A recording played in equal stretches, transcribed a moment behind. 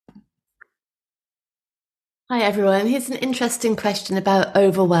Hi everyone, here's an interesting question about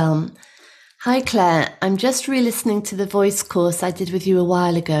overwhelm. Hi Claire, I'm just re-listening to the voice course I did with you a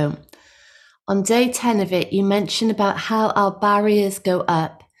while ago. On day 10 of it, you mentioned about how our barriers go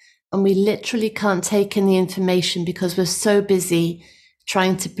up and we literally can't take in the information because we're so busy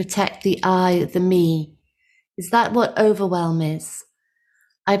trying to protect the I, the me. Is that what overwhelm is?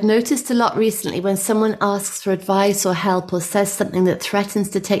 I've noticed a lot recently when someone asks for advice or help or says something that threatens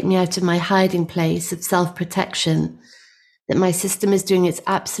to take me out of my hiding place of self-protection that my system is doing its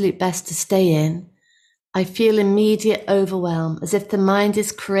absolute best to stay in, I feel immediate overwhelm, as if the mind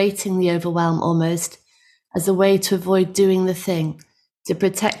is creating the overwhelm almost as a way to avoid doing the thing, to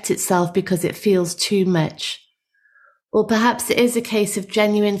protect itself because it feels too much. Or perhaps it is a case of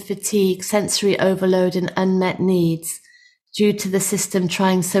genuine fatigue, sensory overload, and unmet needs due to the system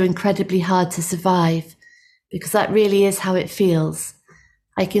trying so incredibly hard to survive, because that really is how it feels.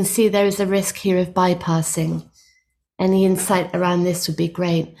 I can see there is a risk here of bypassing. Any insight around this would be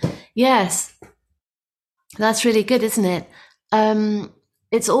great. Yes, that's really good, isn't it?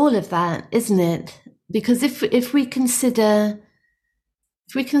 It's all of that, isn't it? Because if we consider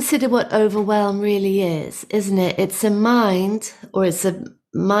what overwhelm really is, isn't it? It's a mind, or it's a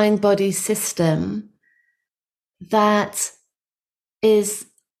mind-body system that is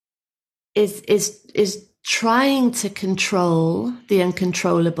trying to control the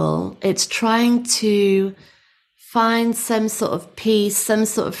uncontrollable. It's trying to find some sort of peace, some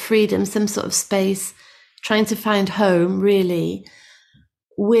sort of freedom, some sort of space, trying to find home, really,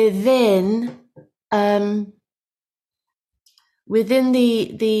 within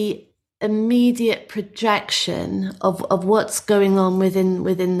the immediate projection of what's going on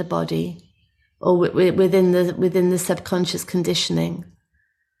within the body, or within the subconscious conditioning.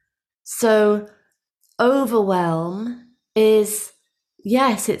 So overwhelm is,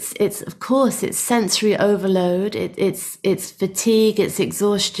 yes, it's of course it's sensory overload, it's fatigue, it's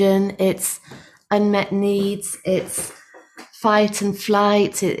exhaustion, it's unmet needs, it's fight and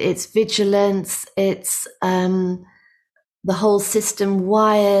flight, it's vigilance, it's the whole system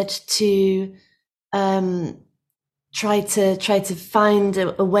wired to try to find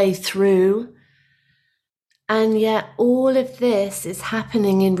a way through. And yet all of this is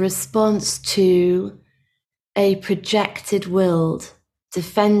happening in response to a projected world,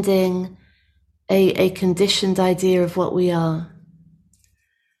 defending a conditioned idea of what we are.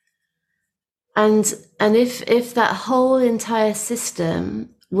 And if that whole entire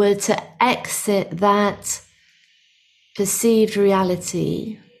system were to exit that perceived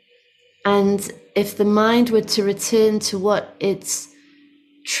reality, and if the mind were to return to what its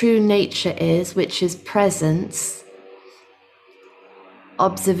true nature is, which is presence,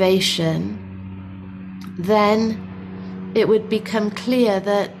 observation, then it would become clear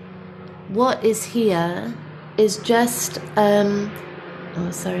that what is here is just oh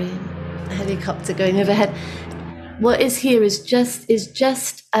sorry, a helicopter going overhead. What is here is just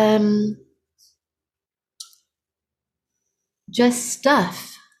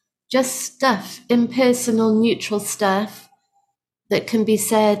stuff, impersonal, neutral stuff that can be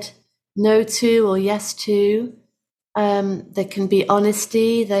said no to or yes to. There can be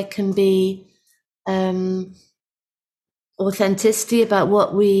honesty, there can be authenticity about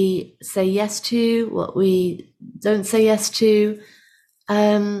what we say yes to, what we don't say yes to.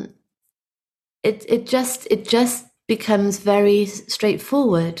 It just becomes very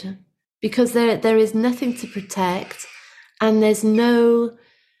straightforward, because there is nothing to protect, and there's no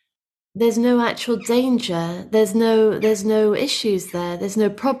actual danger. There's no issues there. There's no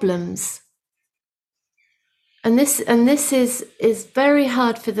problems. And this is very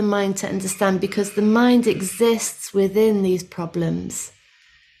hard for the mind to understand, because the mind exists within these problems.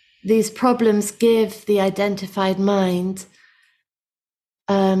 These problems give the identified mind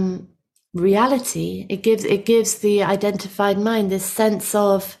reality. It gives the identified mind this sense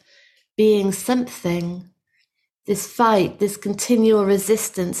of being something. This fight, this continual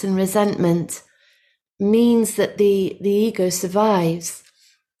resistance and resentment means that the ego survives.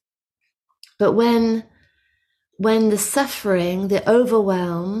 But when the suffering, the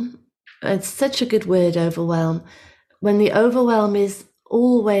overwhelm, it's such a good word, overwhelm, when the overwhelm is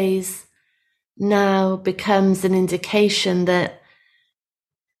always now becomes an indication that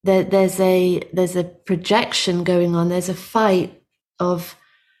there's a projection going on, there's a fight of,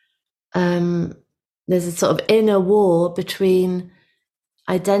 there's a sort of inner war between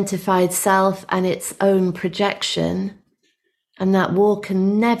identified self and its own projection, and that war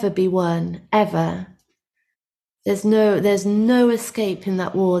can never be won, ever. There's no escape in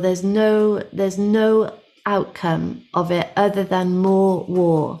that war. There's no outcome of it other than more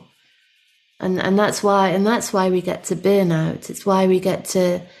war. And that's why we get to burnout. It's why we get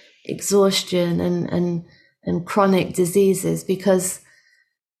to exhaustion and chronic diseases, because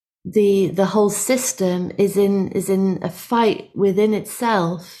the whole system is in a fight within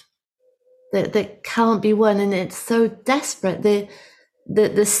itself that can't be won, and it's so desperate.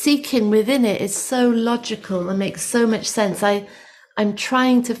 The seeking within it is so logical and makes so much sense. I'm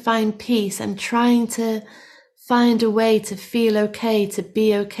trying to find peace. I'm trying to find a way to feel okay, to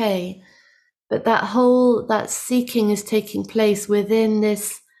be okay. But that seeking is taking place within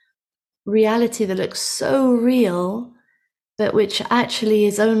this reality that looks so real, but which actually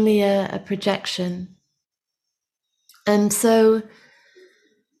is only a projection. And so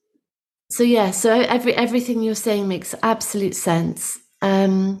everything you're saying makes absolute sense.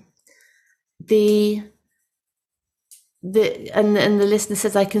 The listener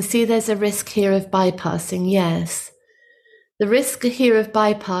says, I can see there's a risk here of bypassing. Yes. The risk here of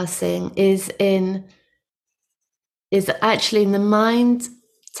bypassing is actually in the mind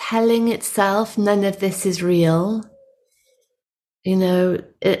telling itself none of this is real, in a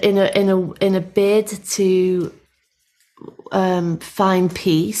bid to find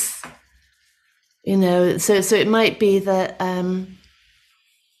peace. So it might be that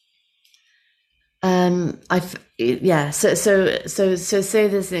So say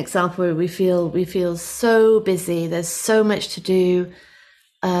there's an example where we feel so busy, there's so much to do,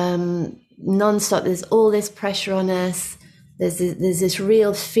 non-stop, there's all this pressure on us, there's this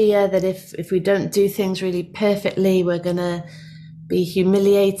real fear that if we don't do things really perfectly, we're gonna be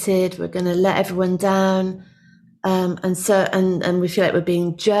humiliated, we're gonna let everyone down, and we feel like we're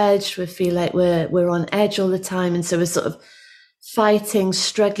being judged, we feel like we're on edge all the time, and so we're sort of fighting,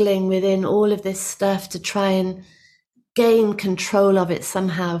 struggling within all of this stuff to try and gain control of it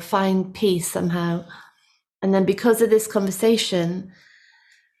somehow, find peace somehow. And then because of this conversation,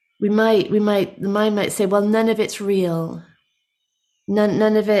 the mind might say, well, none of it's real.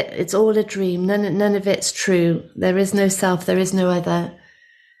 None of it, it's all a dream. None of it's true. There is no self, there is no other.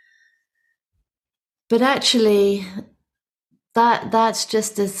 But actually, that's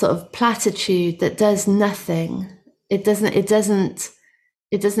just a sort of platitude that does nothing. It doesn't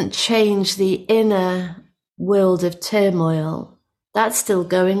change the inner world of turmoil. That's still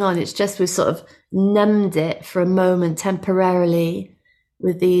going on. It's just we've sort of numbed it for a moment temporarily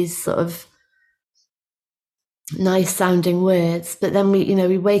with these sort of nice sounding words. But then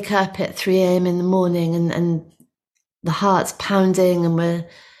we wake up at 3 a.m. in the morning and the heart's pounding and we're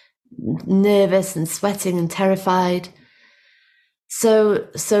nervous and sweating and terrified. So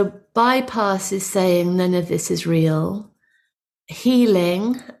bypass is saying none of this is real.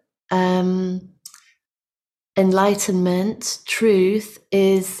 Healing, enlightenment, truth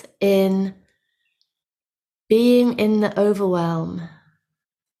is in being in the overwhelm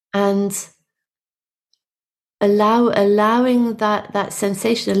and allowing that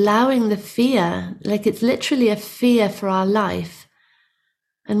sensation, allowing the fear, like it's literally a fear for our life.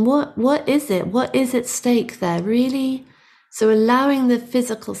 And what is it? What is at stake there, really? So allowing the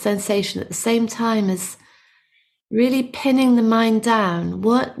physical sensation at the same time as really pinning the mind down.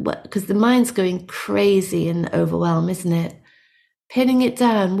 What? Because the mind's going crazy in the overwhelm, isn't it? Pinning it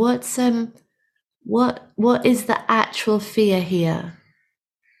down. What is the actual fear here?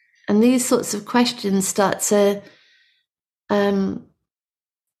 And these sorts of questions start to turn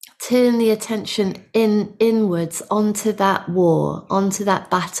the attention inwards onto that war, onto that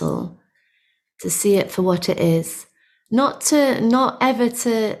battle, to see it for what it is. Not ever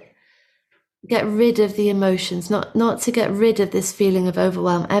to get rid of the emotions, not to get rid of this feeling of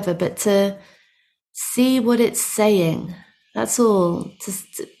overwhelm ever, but to see what it's saying. That's all.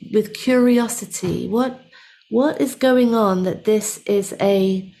 With curiosity, what is going on, that this is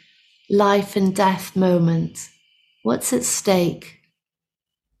a life and death moment? What's at stake?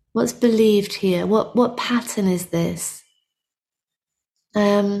 What's believed here? What pattern is this?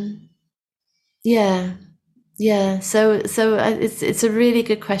 So it's a really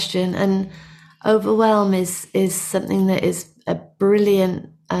good question, and overwhelm is something that is a brilliant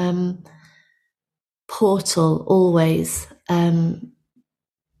portal always,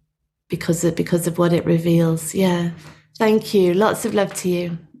 because of what it reveals. Yeah. Thank you. Lots of love to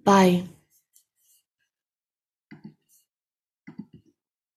you. Bye.